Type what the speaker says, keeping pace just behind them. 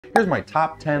Here's my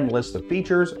top 10 list of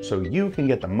features so you can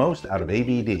get the most out of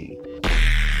AVD.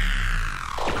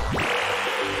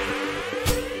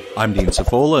 I'm Dean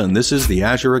Safola, and this is the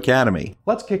Azure Academy.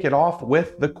 Let's kick it off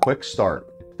with the Quick Start.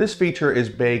 This feature is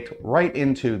baked right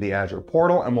into the Azure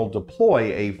portal and will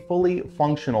deploy a fully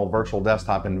functional virtual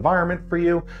desktop environment for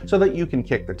you so that you can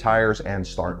kick the tires and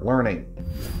start learning.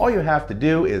 All you have to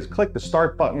do is click the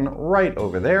Start button right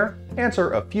over there,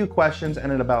 answer a few questions,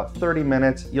 and in about 30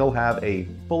 minutes, you'll have a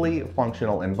fully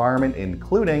functional environment,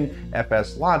 including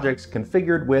FS Logics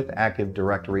configured with Active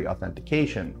Directory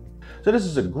authentication. So this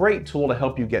is a great tool to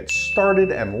help you get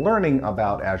started and learning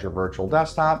about Azure Virtual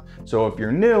Desktop. So if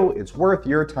you're new, it's worth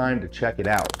your time to check it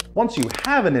out. Once you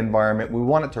have an environment, we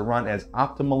want it to run as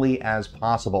optimally as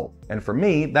possible. And for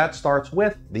me, that starts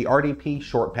with the RDP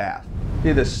ShortPath.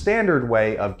 The standard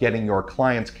way of getting your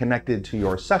clients connected to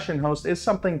your session host is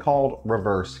something called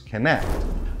Reverse Connect.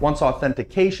 Once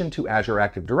authentication to Azure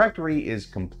Active Directory is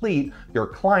complete, your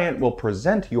client will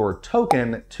present your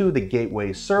token to the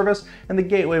gateway service, and the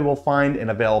gateway will find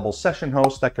an available session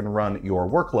host that can run your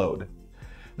workload.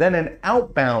 Then an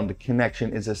outbound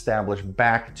connection is established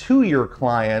back to your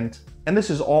client, and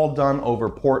this is all done over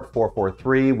port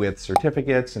 443 with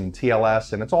certificates and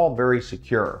TLS, and it's all very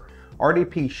secure.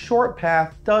 RDP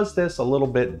ShortPath does this a little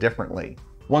bit differently.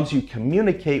 Once you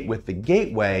communicate with the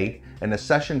gateway and a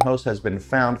session host has been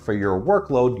found for your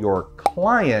workload, your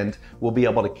client will be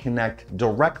able to connect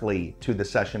directly to the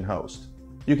session host.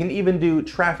 You can even do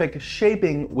traffic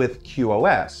shaping with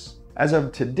QoS. As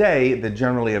of today, the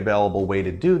generally available way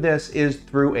to do this is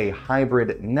through a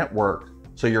hybrid network,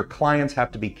 so your clients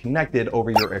have to be connected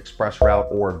over your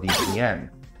ExpressRoute or VPN.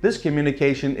 This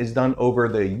communication is done over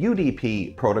the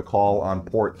UDP protocol on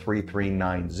port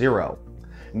 3390.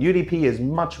 UDP is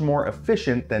much more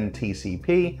efficient than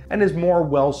TCP and is more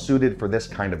well suited for this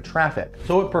kind of traffic.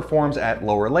 So it performs at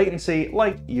lower latency,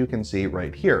 like you can see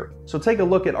right here. So take a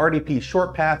look at RDP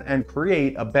ShortPath and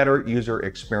create a better user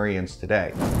experience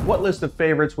today. What list of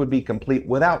favorites would be complete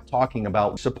without talking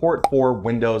about support for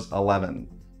Windows 11?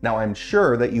 Now, I'm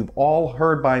sure that you've all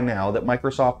heard by now that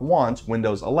Microsoft wants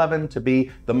Windows 11 to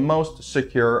be the most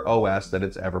secure OS that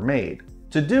it's ever made.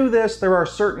 To do this, there are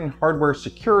certain hardware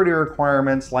security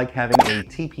requirements like having a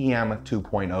TPM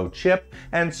 2.0 chip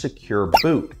and secure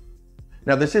boot.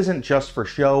 Now, this isn't just for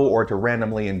show or to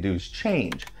randomly induce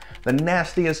change. The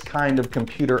nastiest kind of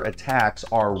computer attacks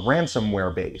are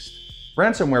ransomware-based.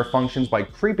 Ransomware functions by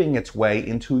creeping its way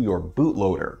into your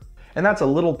bootloader. And that's a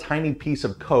little tiny piece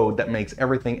of code that makes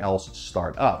everything else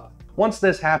start up. Once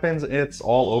this happens, it's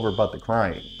all over but the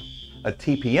crying. A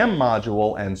TPM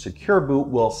module and secure boot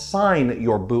will sign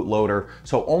your bootloader,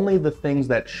 so only the things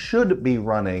that should be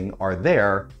running are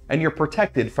there, and you're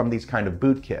protected from these kind of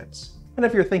bootkits. And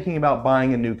if you're thinking about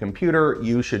buying a new computer,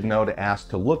 you should know to ask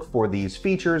to look for these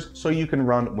features so you can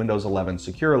run Windows 11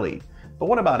 securely. But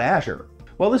what about Azure?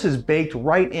 Well, this is baked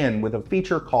right in with a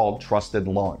feature called Trusted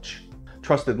Launch.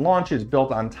 Trusted Launch is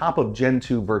built on top of Gen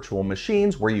 2 virtual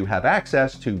machines where you have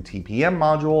access to TPM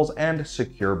modules and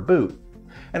secure boot.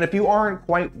 And if you aren't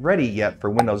quite ready yet for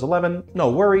Windows 11, no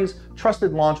worries,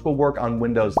 Trusted Launch will work on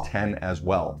Windows 10 as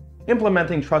well.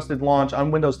 Implementing Trusted Launch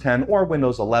on Windows 10 or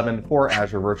Windows 11 for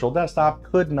Azure Virtual Desktop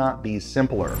could not be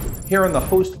simpler. Here in the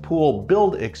host pool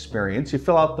build experience, you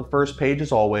fill out the first page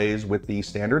as always with the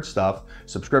standard stuff: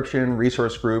 subscription,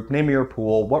 resource group, name of your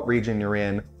pool, what region you're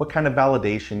in, what kind of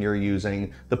validation you're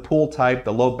using, the pool type,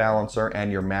 the load balancer,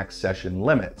 and your max session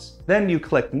limits. Then you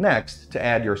click Next to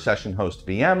add your session host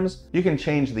VMs. You can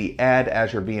change the Add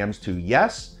Azure VMs to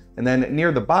Yes, and then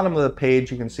near the bottom of the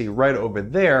page, you can see right over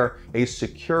there a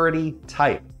security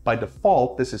type. By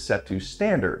default, this is set to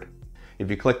standard.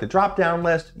 If you click the drop-down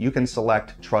list, you can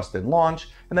select Trusted Launch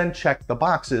and then check the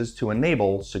boxes to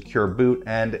enable secure boot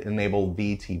and enable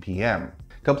vTPM.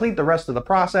 Complete the rest of the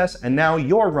process, and now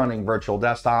you're running Virtual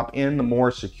Desktop in the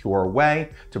more secure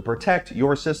way to protect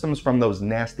your systems from those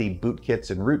nasty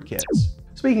bootkits and rootkits.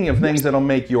 Speaking of things that'll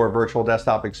make your virtual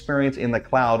desktop experience in the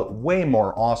cloud way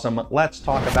more awesome, let's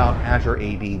talk about Azure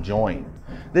AD Join.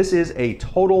 This is a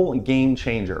total game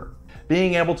changer.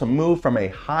 Being able to move from a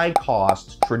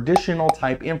high-cost, traditional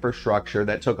type infrastructure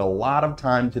that took a lot of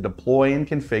time to deploy and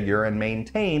configure and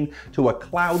maintain to a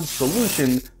cloud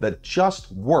solution that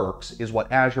just works is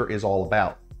what Azure is all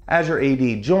about. Azure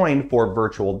AD Join for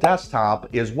Virtual Desktop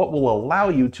is what will allow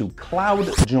you to cloud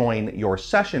join your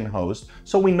session host,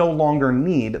 so we no longer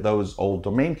need those old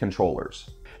domain controllers.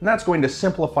 And that's going to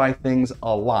simplify things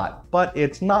a lot, but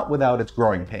it's not without its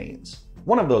growing pains.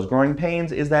 One of those growing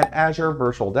pains is that Azure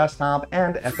Virtual Desktop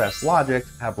and FS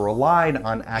Logics have relied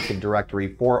on Active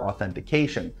Directory for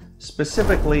authentication,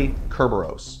 specifically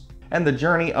Kerberos. And the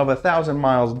journey of 1,000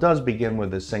 miles does begin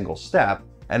with a single step,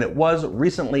 and it was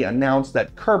recently announced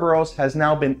that Kerberos has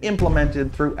now been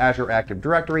implemented through Azure Active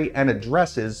Directory and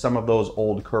addresses some of those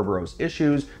old Kerberos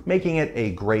issues, making it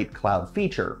a great cloud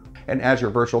feature. And Azure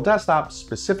Virtual Desktop,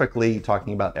 specifically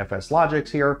talking about FSLogix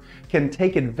here, can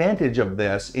take advantage of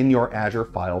this in your Azure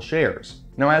file shares.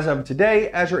 Now, as of today,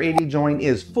 Azure AD Join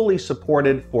is fully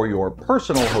supported for your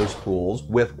personal host pools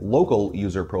with local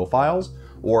user profiles,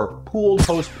 or pooled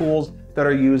host pools that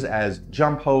are used as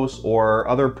jump hosts or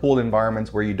other pooled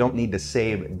environments where you don't need to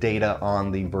save data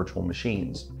on the virtual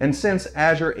machines. And since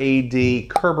Azure AD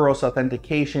Kerberos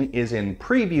authentication is in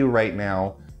preview right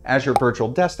now, Azure Virtual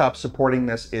Desktop supporting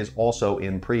this is also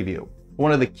in preview.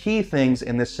 One of the key things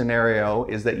in this scenario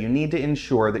is that you need to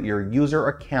ensure that your user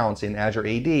accounts in Azure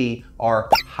AD are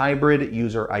hybrid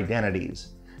user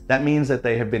identities. That means that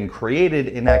they have been created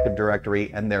in Active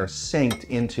Directory and they're synced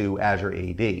into Azure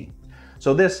AD.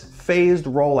 So this phased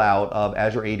rollout of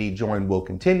Azure AD Join will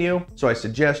continue, so I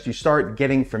suggest you start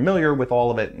getting familiar with all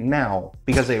of it now,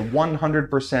 because a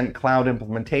 100% cloud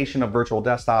implementation of Virtual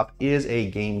Desktop is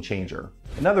a game changer.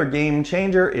 Another game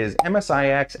changer is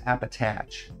MSIX App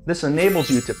Attach. This enables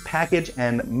you to package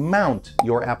and mount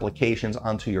your applications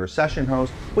onto your session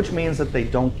host, which means that they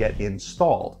don't get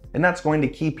installed. And that's going to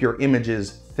keep your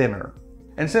images thinner.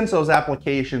 And since those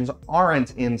applications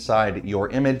aren't inside your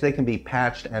image, they can be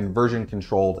patched and version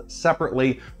controlled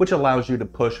separately, which allows you to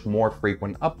push more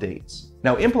frequent updates.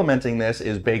 Now, implementing this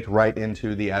is baked right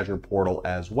into the Azure portal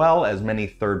as well as many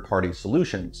third-party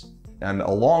solutions. And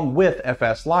along with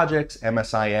FSLogix,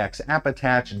 MSIX App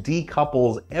Attach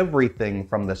decouples everything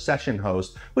from the session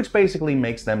host, which basically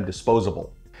makes them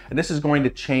disposable. And this is going to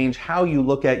change how you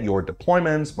look at your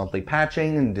deployments, monthly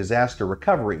patching, and disaster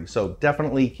recovery, so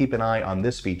definitely keep an eye on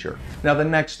this feature. Now, the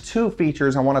next two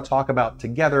features I want to talk about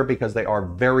together because they are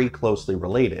very closely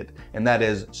related, and that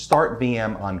is Start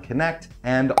VM on Connect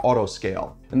and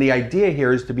AutoScale. And the idea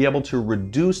here is to be able to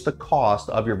reduce the cost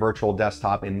of your virtual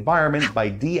desktop environment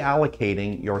by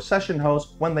deallocating your session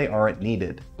hosts when they aren't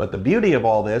needed. But the beauty of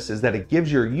all this is that it gives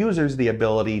your users the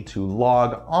ability to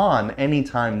log on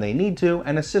anytime they need to,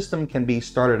 and a system can be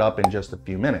started up in just a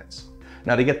few minutes.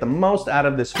 Now, to get the most out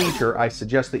of this feature, I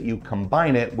suggest that you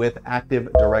combine it with Active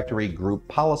Directory Group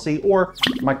Policy or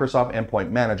Microsoft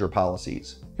Endpoint Manager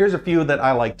policies. Here's a few that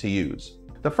I like to use.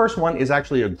 The first one is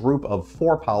actually a group of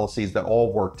 4 policies that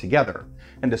all work together.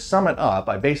 And to sum it up,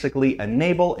 I basically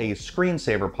enable a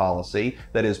screensaver policy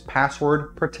that is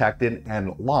password protected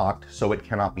and locked so it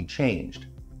cannot be changed.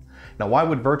 Now, why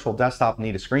would Virtual Desktop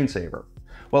need a screensaver?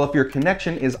 Well, if your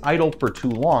connection is idle for too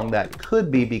long, that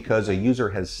could be because a user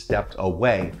has stepped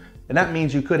away. And that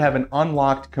means you could have an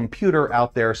unlocked computer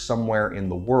out there somewhere in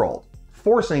the world.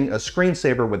 Forcing a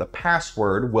screensaver with a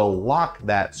password will lock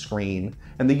that screen,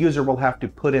 and the user will have to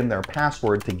put in their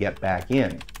password to get back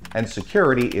in. And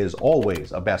security is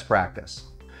always a best practice.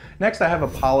 Next, I have a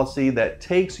policy that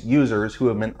takes users who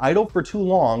have been idle for too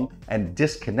long and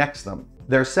disconnects them.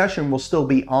 Their session will still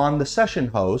be on the session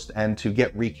host, and to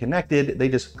get reconnected, they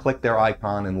just click their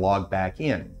icon and log back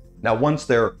in. Now, once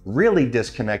they're really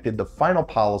disconnected, the final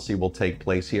policy will take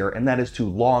place here, and that is to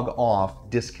log off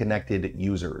disconnected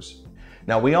users.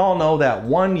 Now, we all know that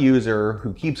one user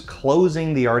who keeps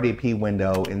closing the RDP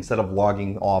window instead of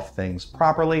logging off things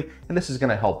properly, and this is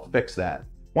going to help fix that.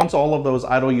 Once all of those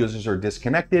idle users are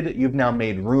disconnected, you've now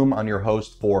made room on your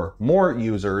host for more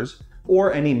users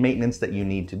or any maintenance that you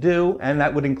need to do, and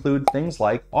that would include things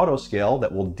like AutoScale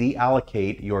that will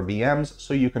deallocate your VMs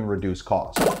so you can reduce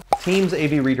costs. Teams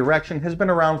AV Redirection has been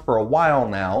around for a while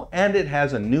now, and it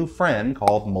has a new friend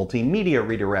called Multimedia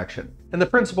Redirection. And the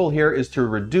principle here is to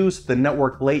reduce the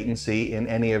network latency in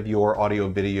any of your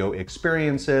audio-video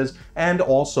experiences and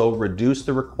also reduce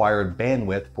the required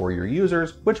bandwidth for your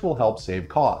users, which will help save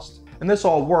costs. And this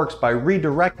all works by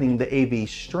redirecting the AV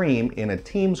stream in a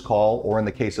Teams call, or in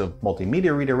the case of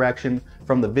Multimedia Redirection,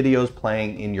 from the videos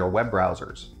playing in your web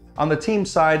browsers. On the Teams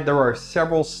side, there are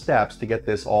several steps to get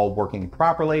this all working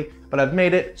properly, but I've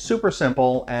made it super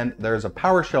simple, and there's a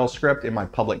PowerShell script in my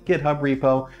public GitHub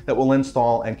repo that will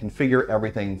install and configure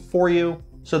everything for you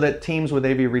so that Teams with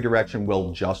AV Redirection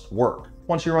will just work.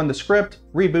 Once you run the script,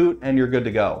 reboot, and you're good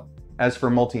to go. As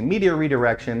for Multimedia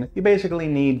Redirection, you basically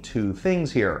need 2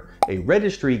 things here: a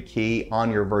registry key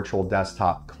on your virtual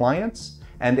desktop clients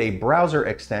and a browser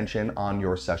extension on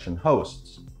your session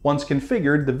hosts. Once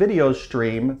configured, the video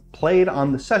stream played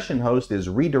on the session host is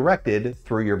redirected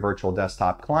through your virtual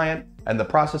desktop client, and the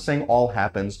processing all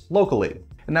happens locally.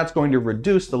 And that's going to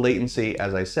reduce the latency,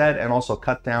 as I said, and also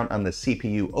cut down on the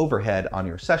CPU overhead on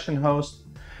your session host.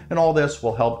 And all this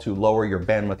will help to lower your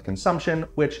bandwidth consumption,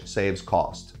 which saves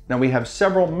cost. Now we have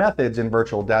several methods in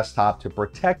Virtual Desktop to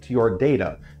protect your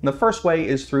data. And the first way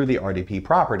is through the RDP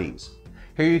properties.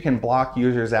 Here you can block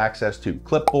users' access to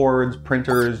clipboards,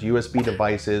 printers, USB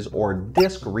devices, or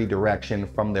disk redirection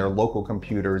from their local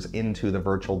computers into the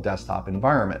virtual desktop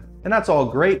environment. And that's all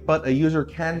great, but a user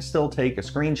can still take a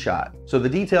screenshot. So the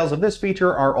details of this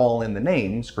feature are all in the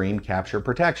name, Screen Capture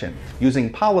Protection.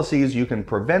 Using policies, you can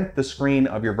prevent the screen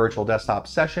of your virtual desktop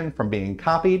session from being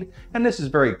copied, and this is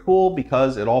very cool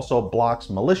because it also blocks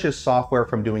malicious software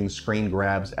from doing screen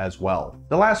grabs as well.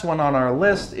 The last one on our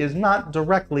list is not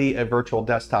directly a virtual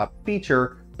desktop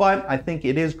feature, but I think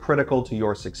it is critical to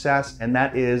your success, and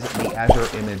that is the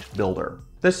Azure Image Builder.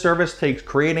 This service takes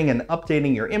creating and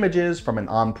updating your images from an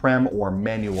on-prem or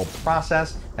manual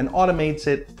process and automates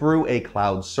it through a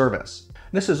cloud service.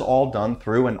 This is all done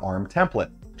through an ARM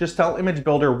template. Just tell Image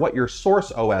Builder what your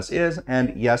source OS is,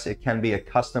 and yes, it can be a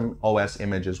custom OS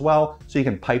image as well, so you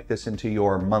can pipe this into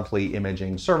your monthly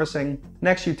imaging servicing.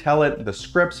 Next, you tell it the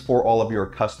scripts for all of your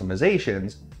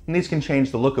customizations, and these can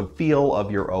change the look and feel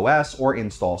of your OS or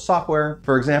install software.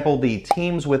 For example, the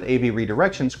Teams with AV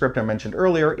Redirection script I mentioned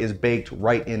earlier is baked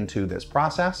right into this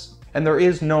process, and there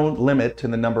is no limit to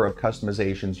the number of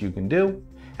customizations you can do.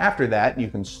 After that, you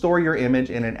can store your image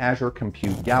in an Azure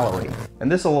Compute Gallery,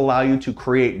 and this will allow you to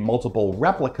create multiple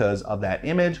replicas of that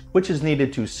image, which is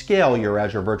needed to scale your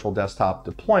Azure Virtual Desktop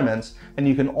deployments, and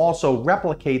you can also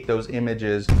replicate those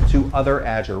images to other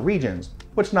Azure regions,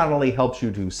 which not only helps you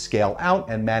to scale out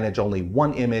and manage only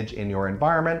one image in your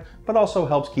environment, but also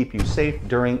helps keep you safe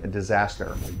during a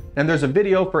disaster. And there's a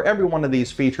video for every one of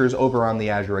these features over on the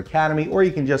Azure Academy, or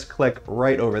you can just click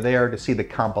right over there to see the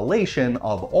compilation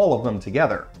of all of them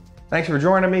together. Thanks for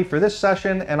joining me for this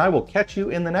session, and I will catch you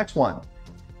in the next one.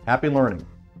 Happy learning.